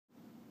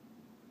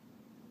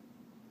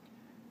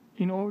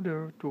In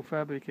order to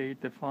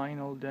fabricate the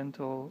final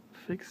dental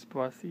fixed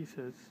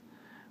prosthesis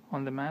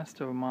on the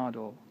master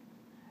model,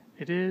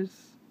 it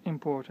is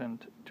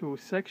important to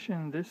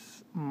section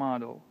this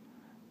model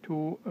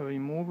to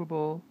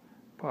removable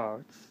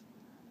parts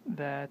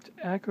that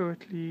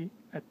accurately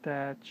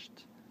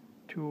attached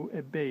to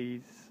a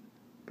base,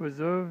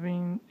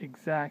 preserving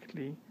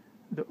exactly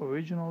the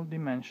original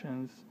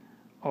dimensions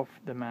of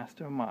the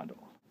master model.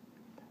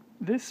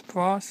 This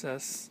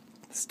process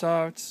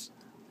starts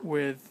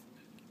with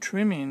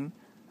trimming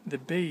the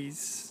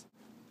base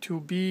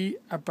to be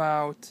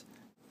about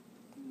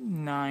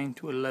 9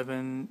 to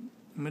 11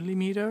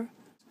 millimeter.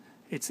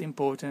 It's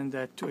important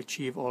that to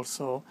achieve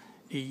also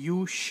a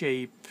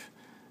U-shape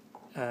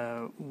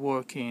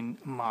working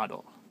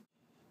model.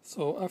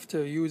 So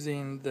after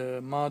using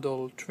the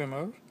model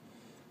trimmer,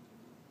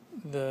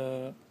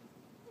 the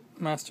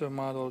master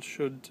model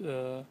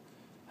should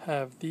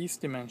have these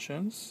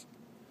dimensions,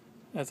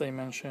 as I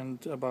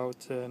mentioned,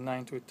 about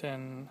 9 to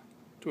 10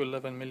 to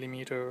 11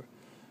 millimeter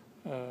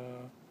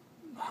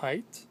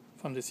height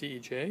from the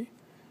CEJ,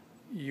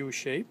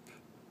 U-shape,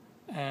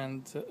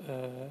 and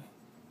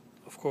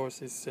of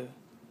course is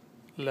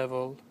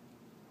level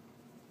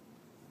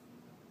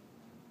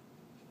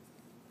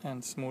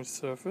and smooth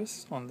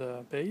surface on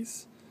the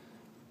base.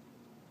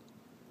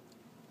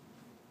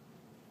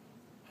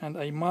 And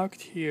I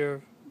marked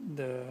here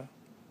the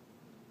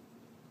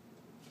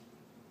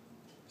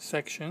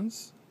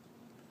sections,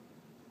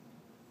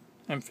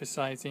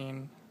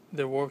 emphasizing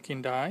the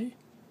working die.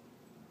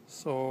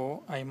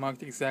 So I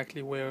marked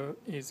exactly where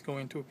is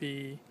going to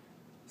be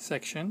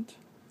sectioned,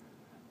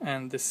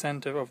 and the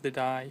center of the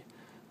die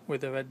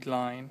with a red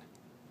line,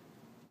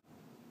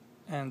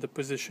 and the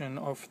position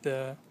of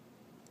the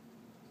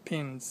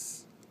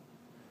pins.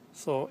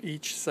 So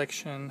each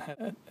section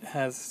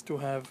has to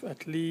have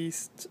at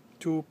least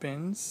 2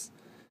 pins.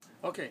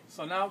 Okay,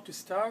 so now to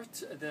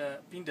start the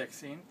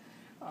Pindexing,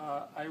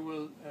 I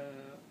will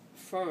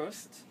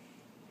first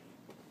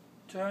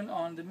turn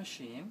on the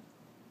machine.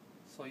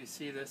 So you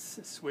see this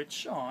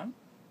switch on,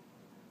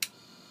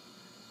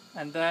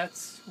 and that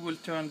will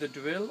turn the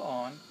drill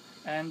on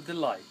and the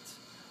light.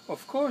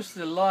 Of course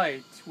the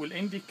light will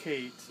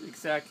indicate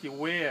exactly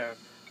where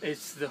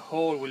the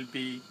hole will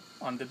be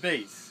on the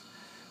base,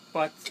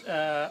 but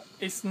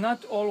it's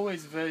not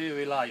always very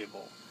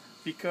reliable,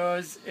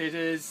 because it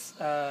is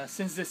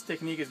since this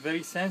technique is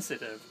very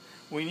sensitive,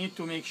 we need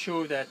to make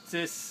sure that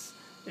this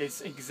is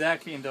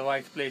exactly in the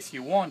right place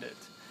you want it.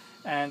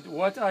 And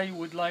what I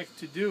would like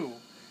to do,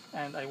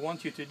 and I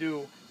want you to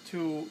do,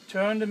 to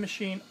turn the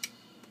machine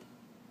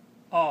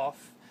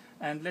off,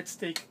 and let's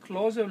take a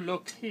closer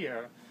look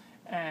here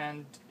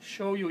and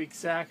show you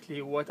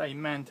exactly what I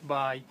meant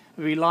by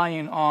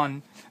relying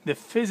on the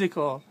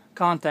physical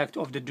contact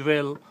of the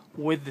drill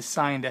with the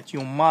sign that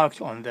you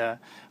marked on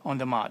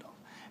the model.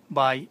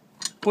 By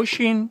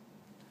pushing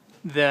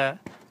the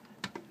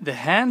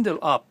handle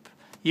up,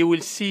 you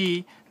will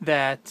see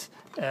that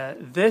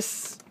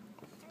this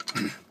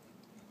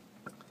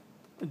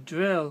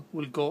drill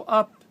will go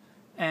up,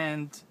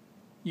 and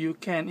you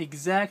can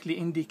exactly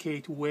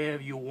indicate where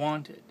you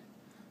want it.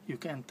 You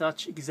can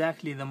touch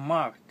exactly the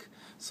mark.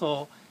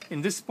 So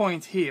in this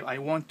point here, I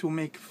want to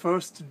make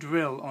first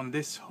drill on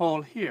this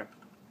hole here.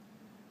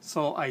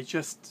 So I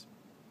just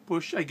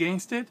push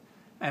against it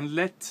and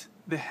let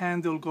the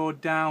handle go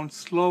down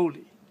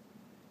slowly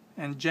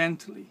and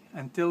gently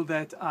until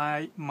that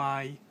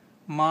my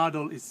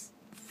model is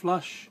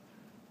flush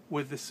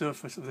with the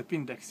surface of the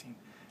Pindexing.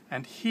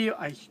 And here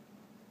I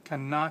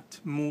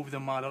cannot move the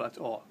model at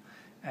all,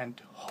 and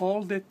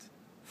hold it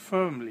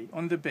firmly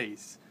on the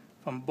base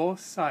from both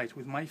sides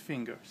with my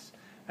fingers.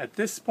 At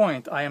this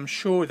point I am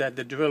sure that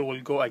the drill will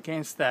go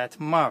against that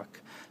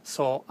mark,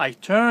 so I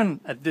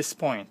turn at this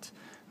point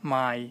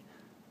my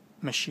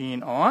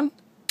machine on,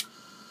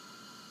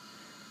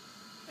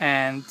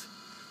 and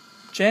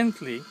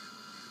gently,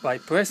 by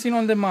pressing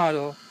on the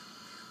model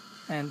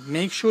and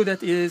make sure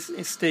that it is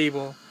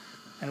stable,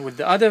 and with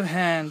the other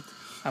hand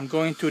I'm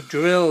going to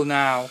drill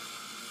now,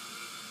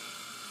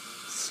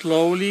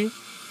 slowly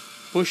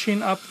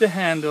pushing up the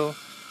handle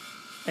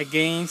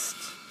against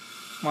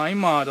my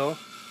model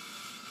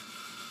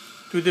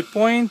to the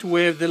point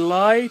where the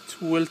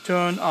light will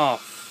turn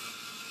off.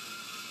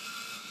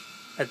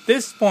 At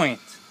this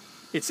point,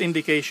 it's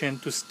indication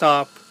to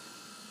stop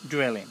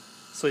drilling.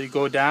 So you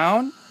go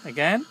down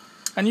again,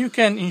 and you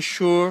can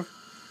ensure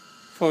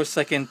for a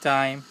second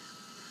time.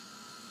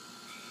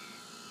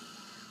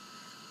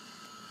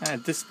 And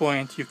at this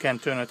point, you can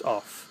turn it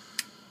off.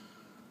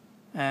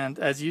 And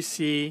as you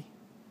see,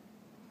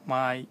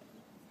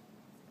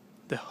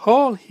 the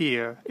hole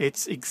here,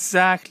 it's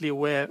exactly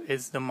where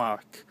is the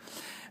mark.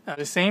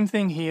 The same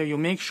thing here, you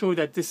make sure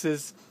that this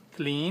is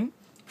clean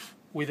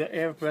with the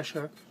air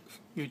pressure.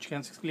 You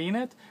can clean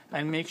it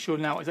and make sure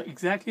now it's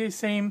exactly the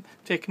same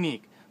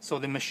technique. So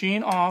the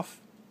machine off,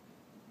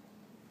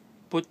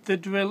 put the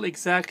drill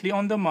exactly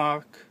on the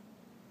mark,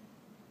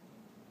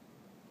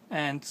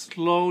 and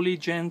slowly,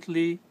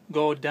 gently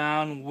go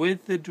down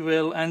with the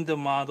drill and the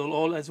model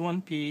all as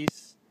one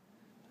piece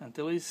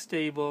until it's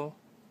stable.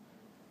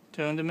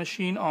 Turn the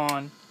machine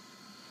on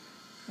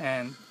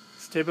and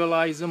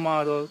stabilize the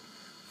model.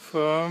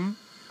 Firm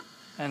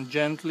and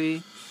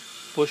gently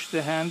push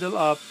the handle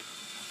up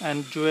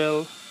and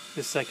drill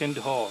the second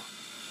hole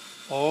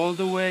all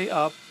the way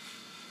up.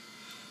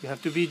 You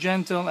have to be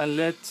gentle and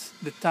let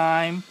the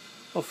time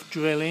of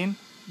drilling,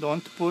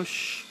 don't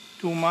push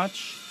too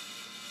much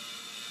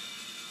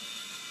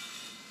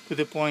to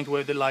the point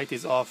where the light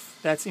is off.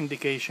 That's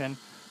indication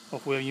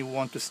of where you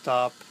want to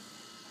stop,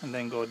 and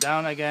then go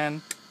down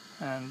again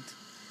and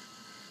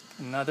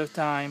another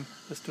time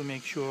just to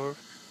make sure.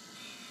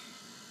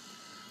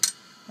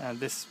 At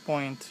this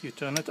point you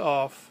turn it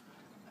off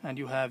and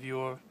you have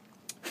your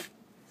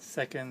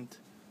second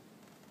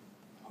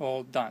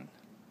hole done.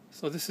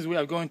 So this is, we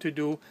are going to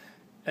do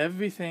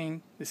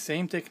everything the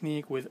same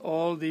technique with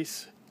all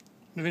these,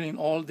 drilling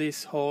all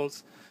these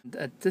holes.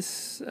 At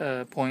this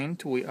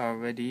point we are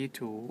ready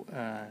to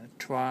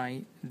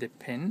try the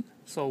pin.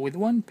 So with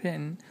one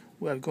pin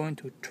we are going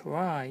to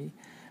try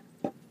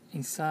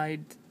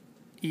inside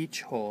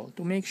each hole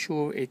to make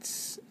sure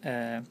it's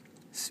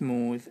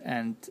smooth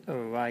and a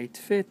right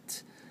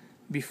fit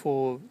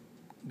before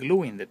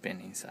gluing the pin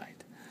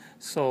inside.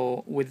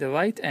 So with the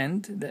right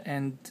end, the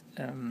end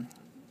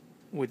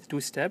with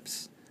 2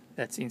 steps,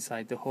 that's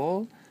inside the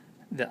hole.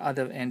 The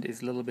other end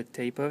is a little bit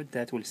tapered,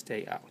 that will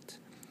stay out.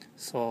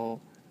 So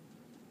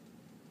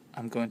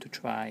I'm going to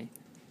try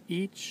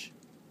each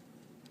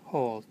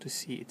hole to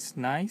see it's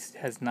nice,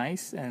 has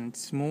nice and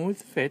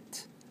smooth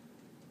fit,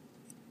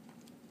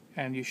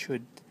 and you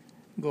should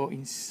go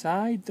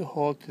inside the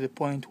hole to the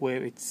point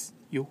where it's,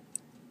 you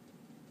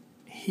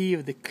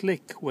hear the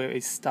click where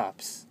it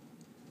stops.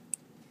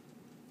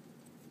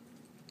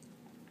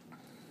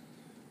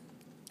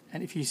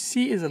 And if you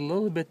see is a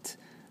little bit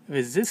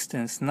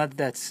resistance, not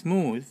that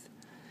smooth,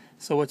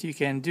 so what you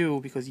can do,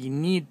 because you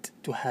need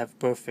to have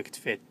perfect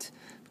fit,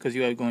 because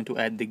you are going to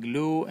add the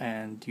glue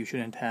and you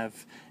shouldn't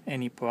have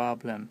any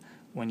problem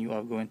when you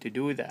are going to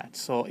do that.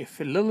 So if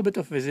a little bit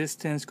of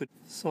resistance could,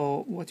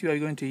 so what you are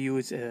going to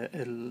use a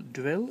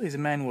drill is a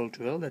manual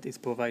drill that is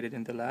provided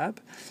in the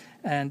lab,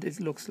 and it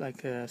looks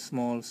like a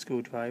small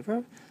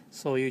screwdriver.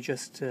 So you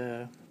just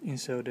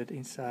insert it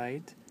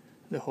inside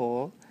the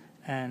hole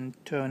and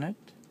turn it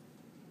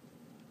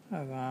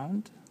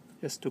around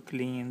just to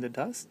clean the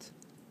dust,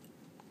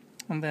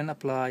 and then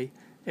apply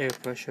air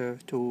pressure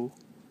to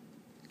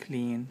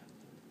clean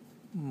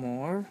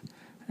more,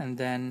 and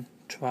then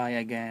try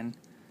again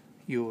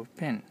your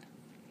pin,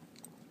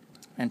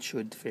 and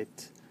should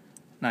fit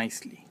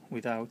nicely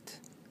without,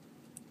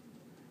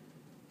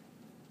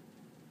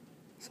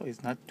 so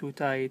it's not too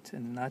tight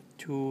and not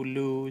too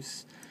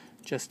loose,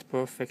 just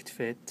perfect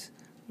fit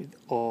with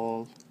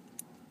all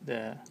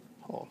the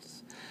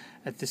holes.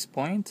 At this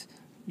point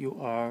you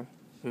are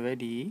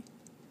ready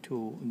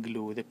to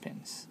glue the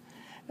pins.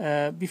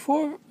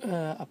 Before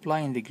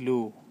applying the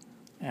glue,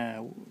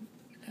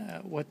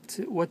 what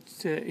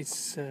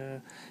is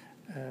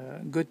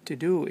good to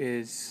do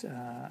is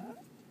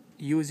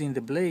using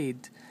the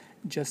blade,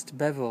 just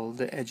bevel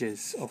the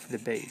edges of the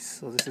base.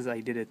 So this is,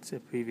 I did it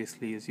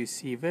previously, as you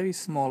see, very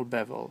small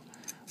bevel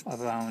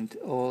around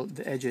all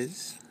the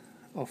edges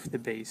of the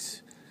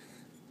base,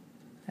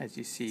 as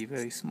you see,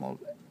 very small.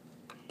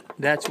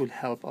 That will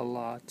help a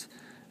lot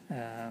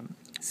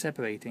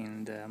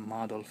separating the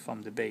model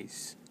from the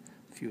base,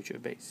 future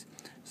base.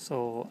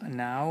 So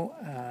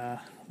now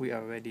we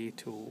are ready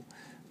to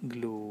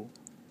glue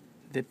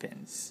the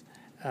pins.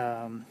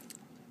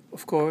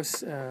 Of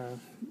course,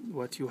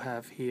 what you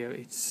have here,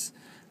 it's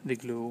the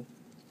glue.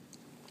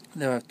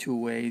 There are 2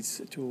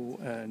 ways to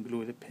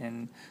glue the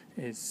pin.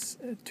 Is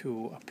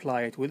to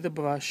apply it with the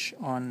brush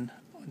on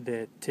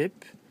the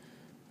tip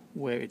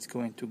where it's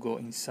going to go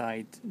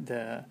inside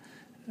the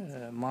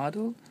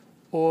model,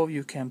 or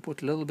you can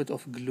put a little bit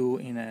of glue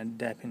in a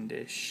dapping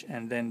dish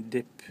and then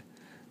dip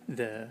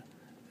the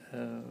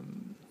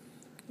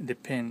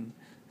pin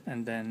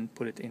and then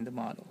put it in the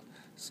model.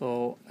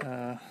 So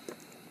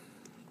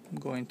I'm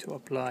going to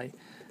apply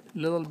a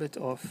little bit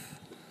of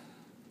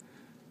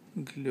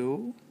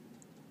glue,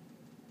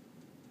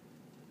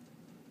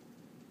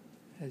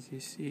 as you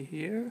see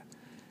here,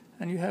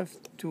 and you have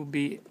to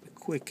be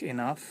quick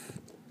enough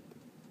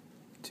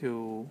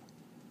to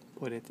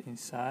put it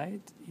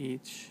inside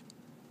each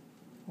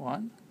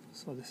one.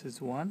 So this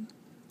is one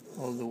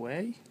all the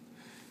way,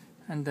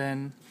 and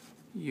then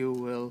you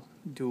will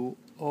do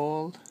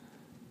all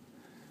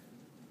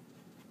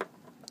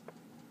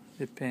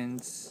the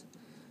pins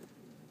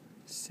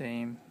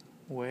same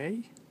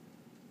way.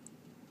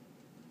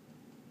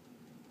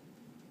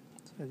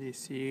 So as you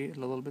see, a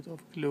little bit of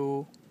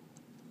glue,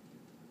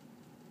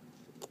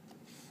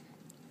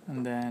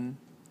 and then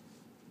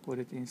put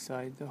it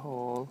inside the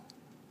hole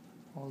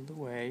all the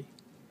way.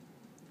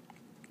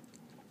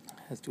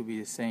 Has to be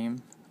the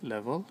same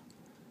level,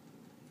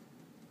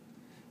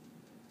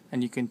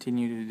 and you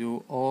continue to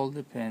do all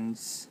the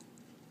pins.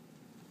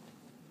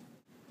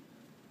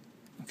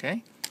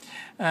 Okay,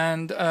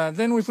 And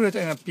then we put it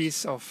in a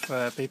piece of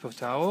paper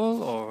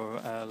towel or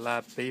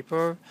lab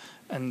paper,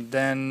 and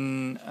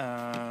then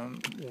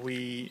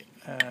we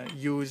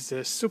use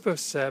the super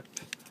sep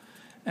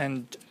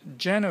and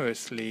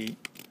generously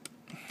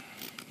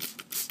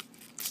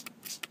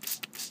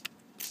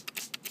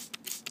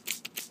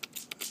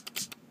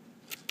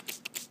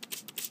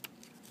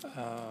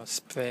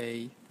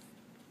spray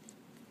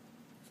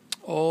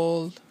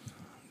all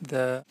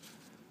the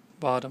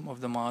bottom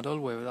of the model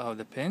without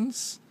the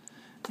pins,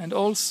 and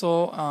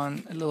also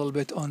on a little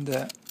bit on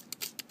the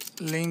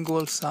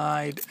lingual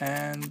side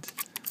and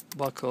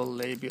buccal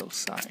labial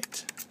side.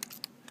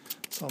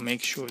 So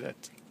make sure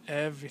that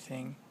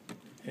everything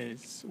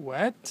is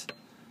wet,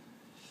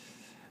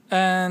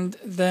 and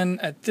then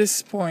at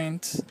this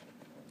point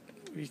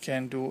we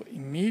can do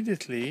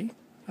immediately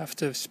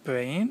after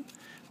spraying,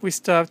 we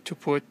start to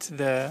put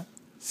the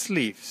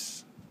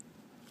sleeves.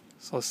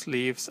 So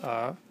sleeves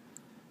are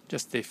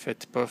just, they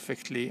fit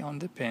perfectly on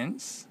the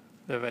pins,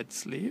 the red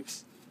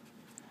sleeves.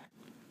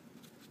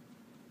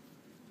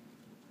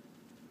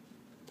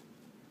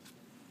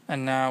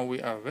 And now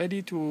we are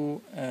ready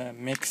to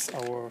mix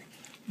our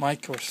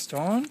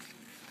microstone.